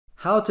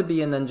How to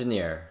be an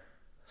engineer.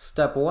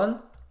 Step 1.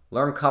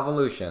 Learn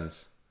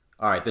convolutions.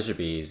 Alright, this should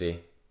be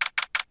easy.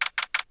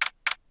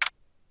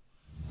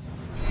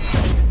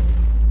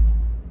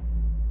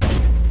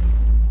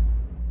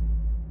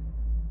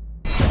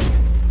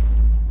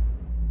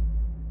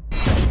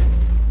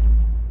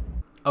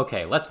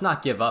 Okay, let's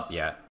not give up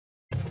yet.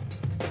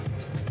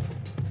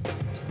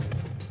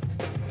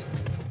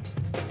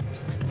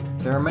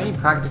 There are many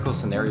practical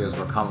scenarios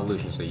where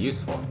convolutions are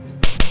useful.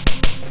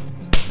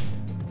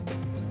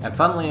 And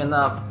funnily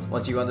enough,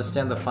 once you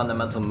understand the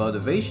fundamental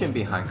motivation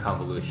behind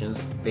convolutions,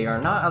 they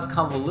are not as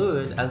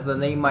convoluted as the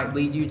name might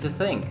lead you to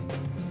think.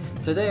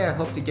 Today I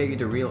hope to get you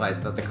to realize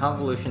that the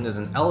convolution is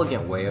an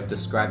elegant way of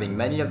describing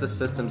many of the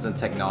systems and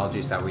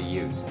technologies that we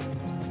use.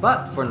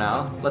 But for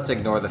now, let's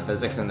ignore the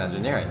physics and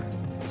engineering.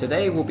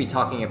 Today we'll be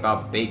talking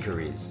about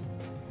bakeries.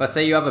 Let's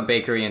say you have a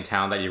bakery in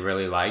town that you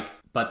really like,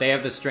 but they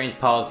have this strange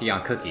policy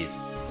on cookies.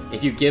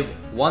 If you give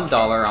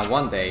 $1 on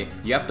one day,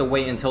 you have to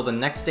wait until the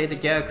next day to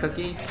get a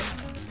cookie,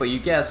 but you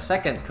get a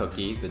second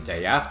cookie the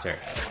day after.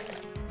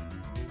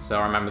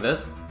 So remember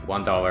this,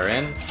 $1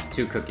 in,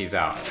 2 cookies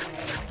out.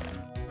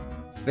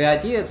 The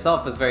idea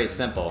itself is very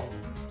simple,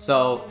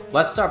 so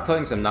let's start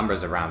putting some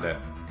numbers around it.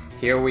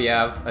 Here we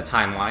have a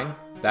timeline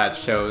that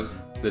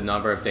shows the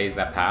number of days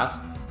that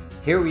pass.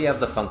 Here we have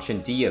the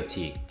function d of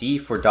t, d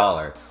for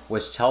dollar,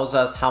 which tells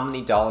us how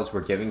many dollars we're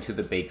giving to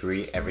the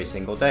bakery every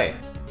single day.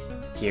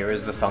 Here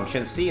is the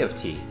function c of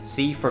t,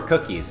 c for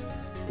cookies,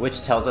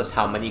 which tells us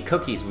how many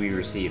cookies we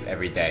receive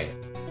every day.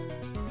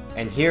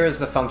 And here is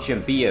the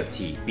function b of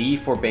t, b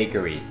for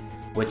bakery,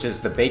 which is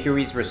the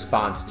bakery's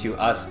response to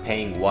us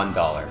paying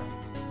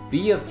 $1.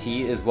 B of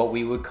t is what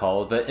we would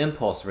call the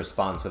impulse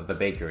response of the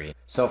bakery.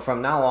 So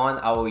from now on,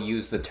 I will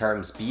use the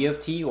terms b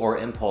of t or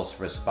impulse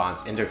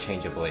response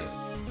interchangeably.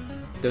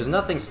 There's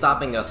nothing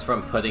stopping us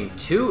from putting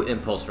 2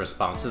 impulse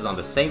responses on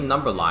the same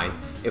number line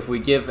if we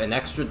give an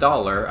extra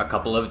dollar a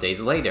couple of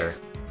days later.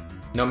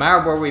 No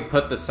matter where we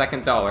put the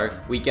second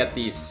dollar, we get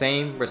the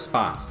same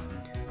response.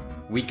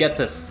 We get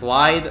to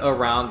slide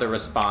around the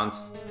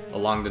response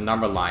along the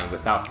number line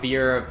without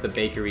fear of the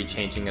bakery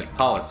changing its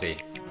policy.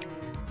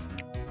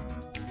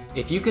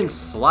 If you can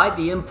slide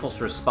the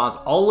impulse response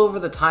all over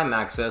the time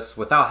axis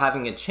without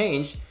having it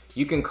change,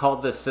 you can call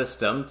this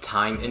system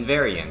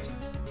time-invariant.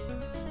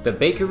 The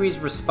bakery's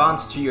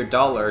response to your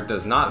dollar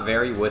does not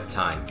vary with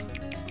time.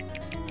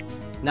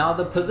 Now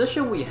the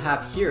position we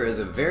have here is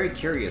a very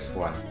curious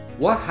one.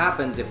 What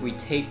happens if we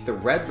take the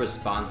red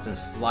response and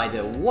slide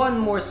it one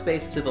more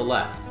space to the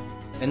left?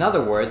 In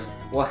other words,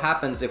 what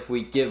happens if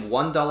we give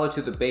 $1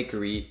 to the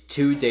bakery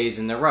 2 days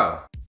in a row?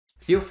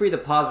 Feel free to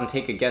pause and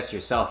take a guess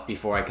yourself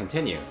before I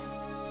continue.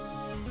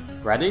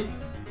 Ready?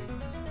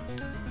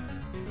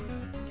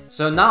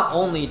 So not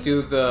only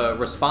do the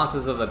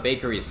responses of the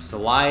bakery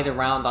slide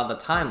around on the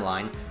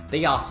timeline,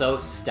 they also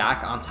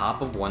stack on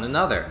top of one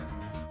another.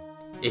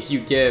 If you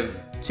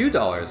give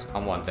 $2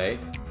 on one day,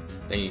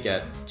 then you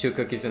get 2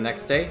 cookies the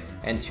next day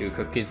and 2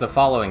 cookies the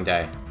following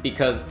day,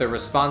 because the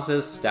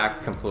responses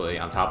stack completely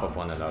on top of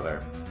one another.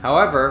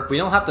 However, we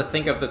don't have to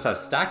think of this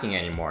as stacking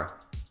anymore.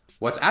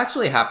 What's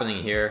actually happening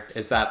here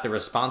is that the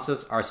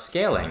responses are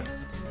scaling.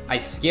 I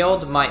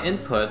scaled my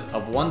input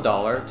of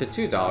 $1 to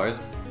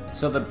 $2,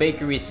 so the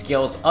bakery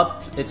scales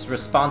up its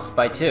response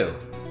by 2.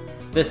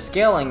 This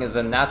scaling is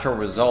a natural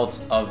result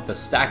of the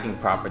stacking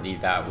property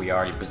that we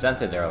already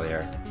presented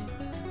earlier.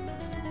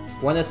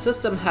 When a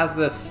system has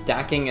this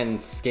stacking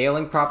and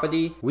scaling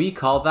property, we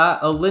call that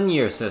a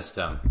linear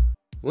system.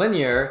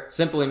 Linear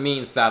simply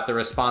means that the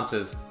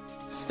responses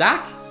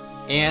stack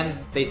and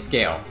they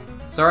scale.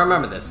 So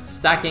remember this,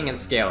 stacking and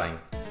scaling.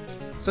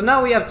 So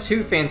now we have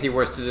 2 fancy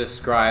words to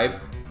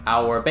describe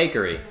our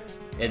bakery.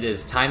 It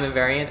is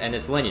time-invariant and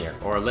it's linear,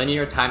 or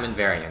linear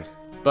time-invariant.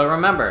 But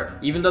remember,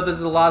 even though this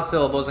is a lot of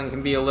syllables and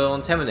can be a little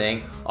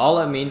intimidating, all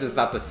it means is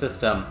that the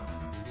system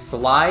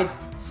slides,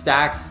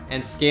 stacks,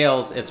 and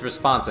scales its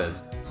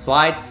responses.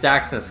 Slides,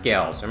 stacks, and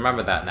scales.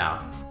 Remember that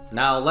now.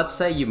 Now, let's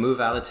say you move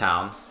out of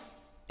town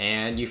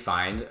and you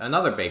find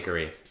another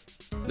bakery.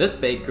 This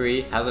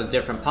bakery has a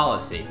different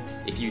policy.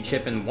 If you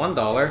chip in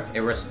 $1,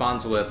 it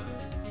responds with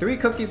 3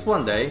 cookies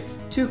one day,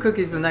 2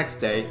 cookies the next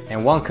day,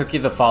 and 1 cookie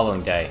the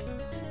following day.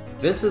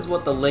 This is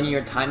what the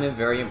linear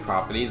time-invariant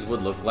properties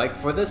would look like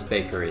for this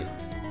bakery.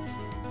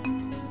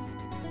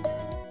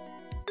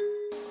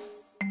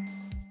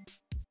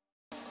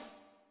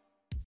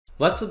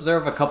 Let's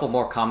observe a couple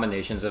more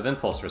combinations of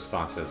impulse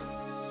responses.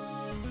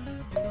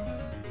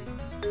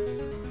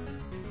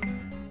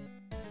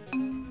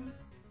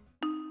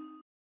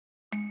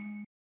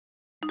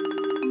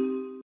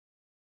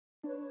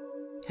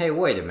 Hey,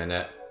 wait a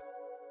minute.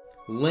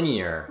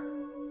 Linear.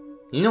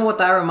 You know what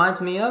that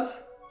reminds me of?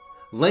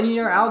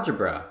 Linear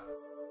algebra.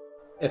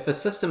 If a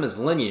system is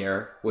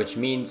linear, which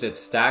means it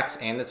stacks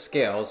and it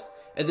scales,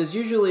 it is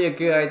usually a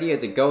good idea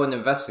to go and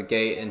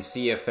investigate and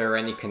see if there are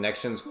any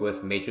connections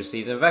with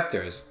matrices and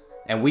vectors.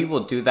 And we will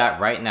do that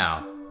right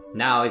now.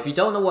 Now, if you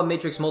don't know what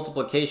matrix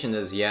multiplication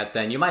is yet,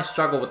 then you might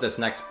struggle with this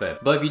next bit.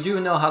 But if you do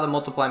know how to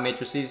multiply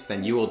matrices,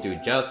 then you will do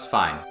just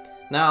fine.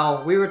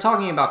 Now, we were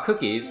talking about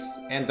cookies,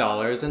 and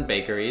dollars, and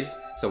bakeries,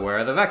 so where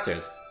are the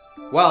vectors?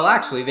 Well,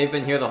 actually, they've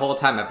been here the whole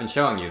time I've been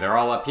showing you, they're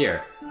all up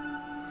here.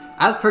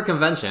 As per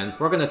convention,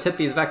 we're going to tip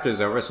these vectors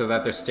over so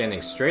that they're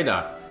standing straight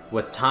up,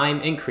 with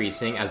time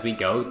increasing as we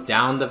go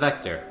down the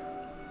vector.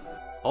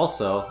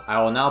 Also, I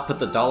will now put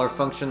the dollar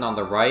function on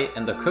the right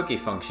and the cookie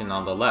function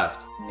on the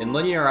left. In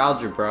linear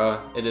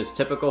algebra, it is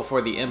typical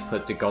for the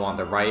input to go on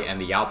the right and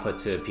the output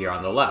to appear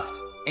on the left.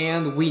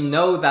 And we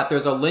know that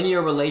there's a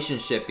linear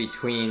relationship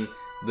between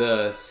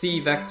the c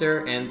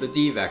vector and the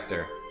d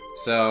vector.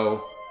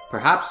 So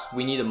perhaps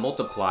we need to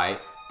multiply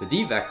the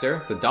d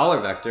vector, the dollar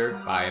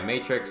vector, by a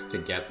matrix to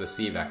get the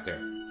c vector.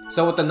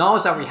 So with the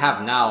knowledge that we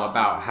have now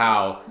about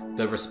how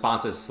the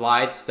responses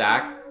slide,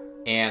 stack,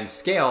 and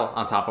scale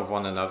on top of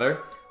one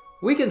another,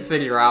 we can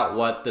figure out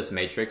what this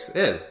matrix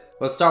is.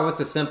 Let's start with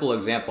a simple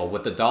example,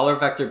 with the dollar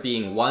vector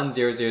being 1,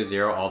 0, 0,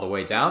 0 all the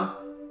way down,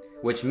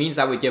 which means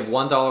that we give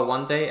 $1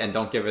 one day and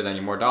don't give it any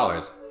more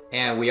dollars.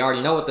 And we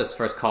already know what this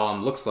first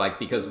column looks like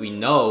because we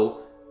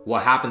know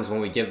what happens when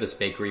we give this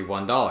bakery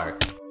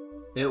 $1.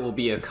 It will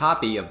be a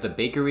copy of the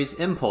bakery's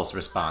impulse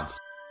response.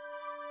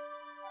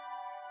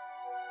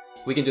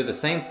 We can do the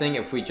same thing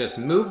if we just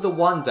move the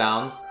 1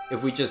 down,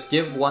 if we just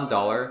give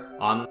 $1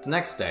 on the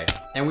next day.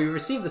 And we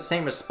receive the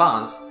same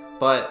response,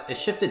 but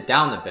it's shifted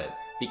down a bit,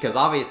 because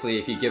obviously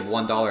if you give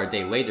 $1 a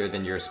day later,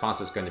 then your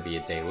response is going to be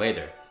a day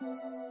later.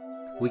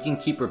 We can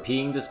keep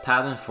repeating this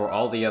pattern for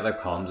all the other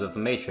columns of the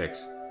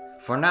matrix.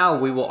 For now,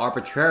 we will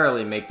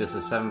arbitrarily make this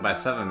a 7 by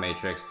 7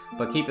 matrix,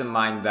 but keep in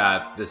mind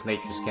that this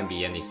matrix can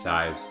be any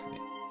size.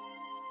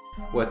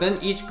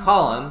 Within each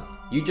column,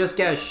 you just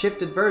get a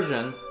shifted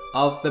version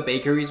of the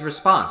bakery's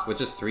response, which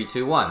is 3,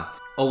 2, 1.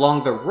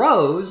 Along the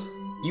rows,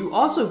 you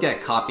also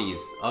get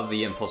copies of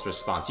the impulse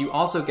response. You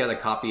also get a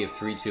copy of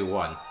 3, 2,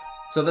 1.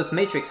 So this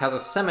matrix has a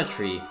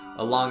symmetry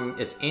along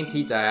its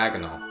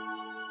anti-diagonal.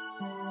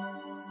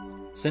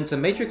 Since a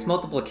matrix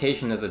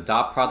multiplication is a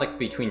dot product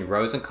between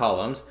rows and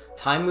columns,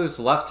 time moves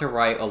left to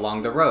right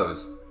along the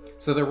rows.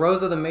 So the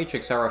rows of the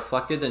matrix are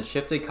reflected in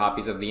shifted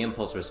copies of the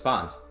impulse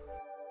response.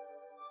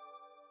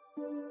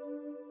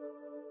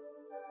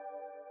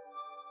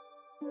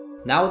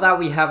 Now that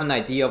we have an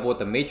idea of what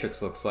the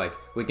matrix looks like,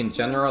 we can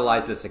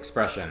generalize this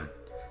expression,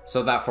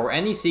 so that for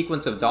any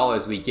sequence of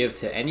dollars we give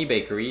to any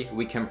bakery,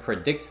 we can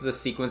predict the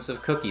sequence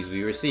of cookies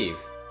we receive.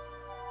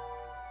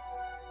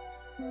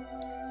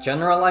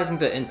 Generalizing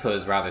the input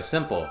is rather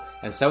simple,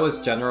 and so is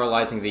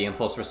generalizing the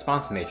impulse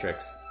response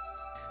matrix.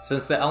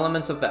 Since the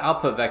elements of the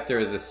output vector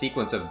is a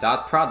sequence of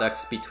dot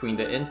products between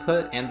the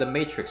input and the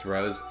matrix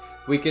rows,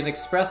 we can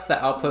express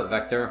the output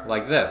vector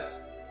like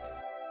this.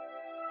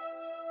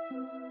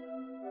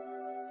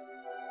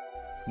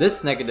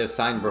 This negative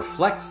sign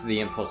reflects the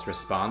impulse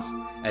response,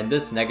 and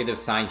this negative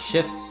sign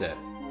shifts it.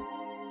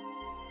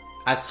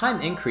 As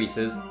time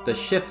increases, the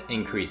shift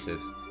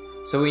increases,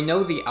 so we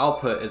know the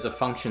output is a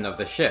function of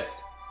the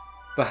shift.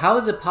 But how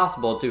is it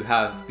possible to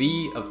have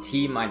b of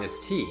t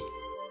minus t?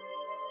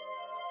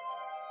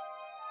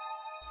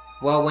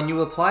 Well, when you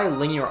apply a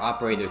linear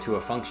operator to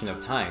a function of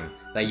time,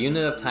 that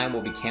unit of time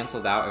will be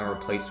cancelled out and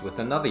replaced with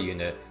another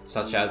unit,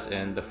 such as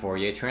in the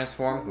Fourier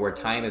transform, where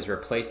time is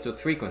replaced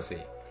with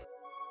frequency.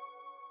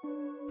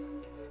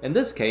 In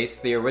this case,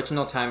 the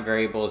original time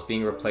variable is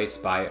being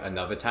replaced by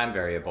another time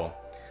variable,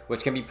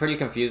 which can be pretty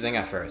confusing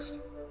at first.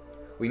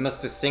 We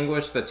must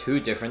distinguish the two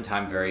different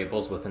time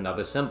variables with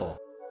another symbol.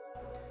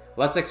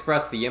 Let's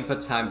express the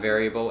input time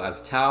variable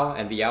as tau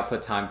and the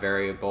output time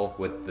variable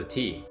with the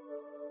t.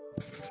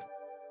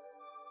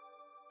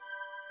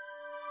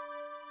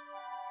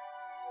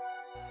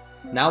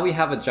 Now we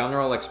have a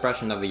general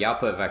expression of the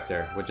output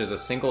vector, which is a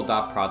single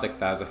dot product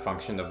that is a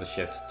function of the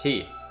shift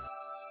t.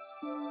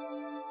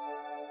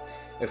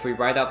 If we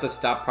write out this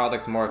dot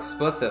product more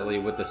explicitly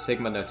with the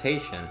sigma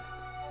notation,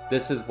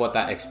 this is what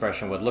that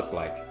expression would look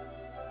like.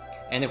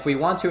 And if we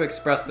want to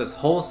express this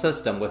whole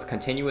system with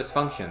continuous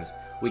functions,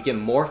 we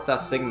can morph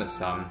that sigma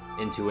sum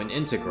into an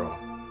integral.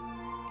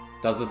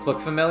 Does this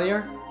look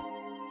familiar?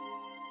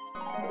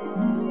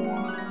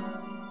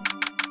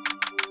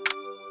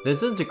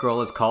 This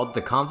integral is called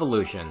the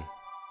convolution.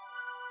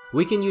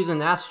 We can use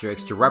an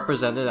asterisk to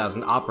represent it as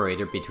an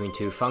operator between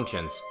two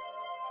functions.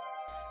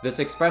 This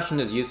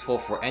expression is useful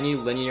for any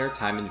linear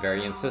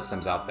time-invariant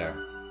systems out there.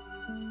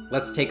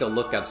 Let's take a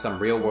look at some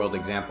real-world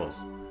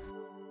examples.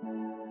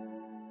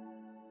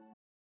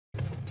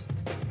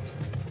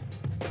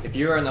 If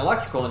you're an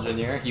electrical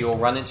engineer, you will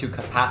run into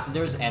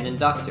capacitors and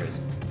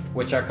inductors,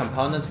 which are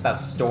components that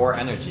store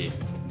energy.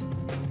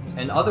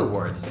 In other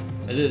words,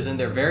 it is in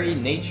their very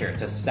nature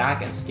to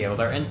stack and scale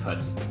their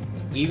inputs.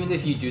 Even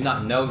if you do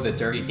not know the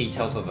dirty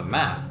details of the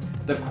math,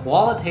 the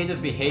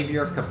qualitative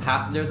behavior of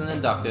capacitors and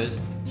inductors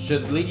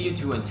should lead you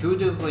to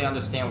intuitively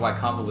understand why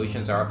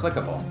convolutions are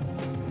applicable.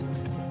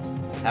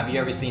 Have you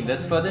ever seen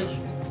this footage?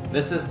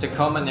 This is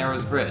Tacoma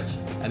Narrows Bridge,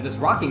 and this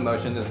rocking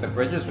motion is the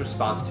bridge's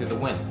response to the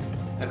wind.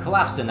 It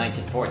collapsed in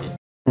 1940.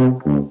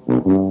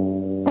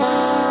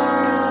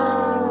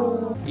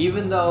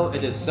 Even though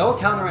it is so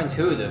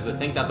counterintuitive to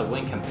think that the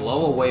wind can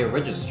blow away a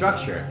rigid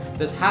structure,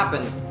 this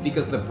happens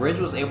because the bridge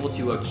was able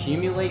to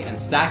accumulate and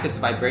stack its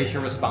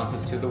vibration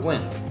responses to the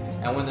wind.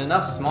 And when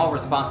enough small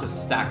responses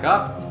stack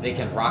up, they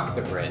can rock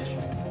the bridge.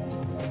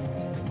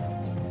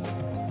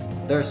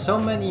 There are so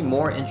many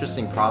more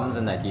interesting problems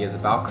and ideas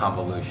about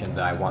convolution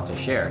that I want to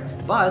share,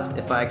 but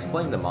if I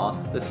explain them all,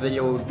 this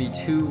video would be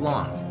too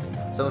long.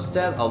 So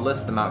instead, I'll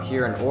list them out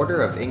here in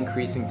order of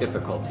increasing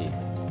difficulty.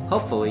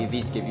 Hopefully,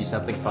 these give you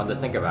something fun to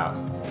think about.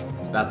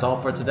 That's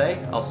all for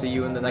today. I'll see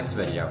you in the next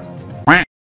video.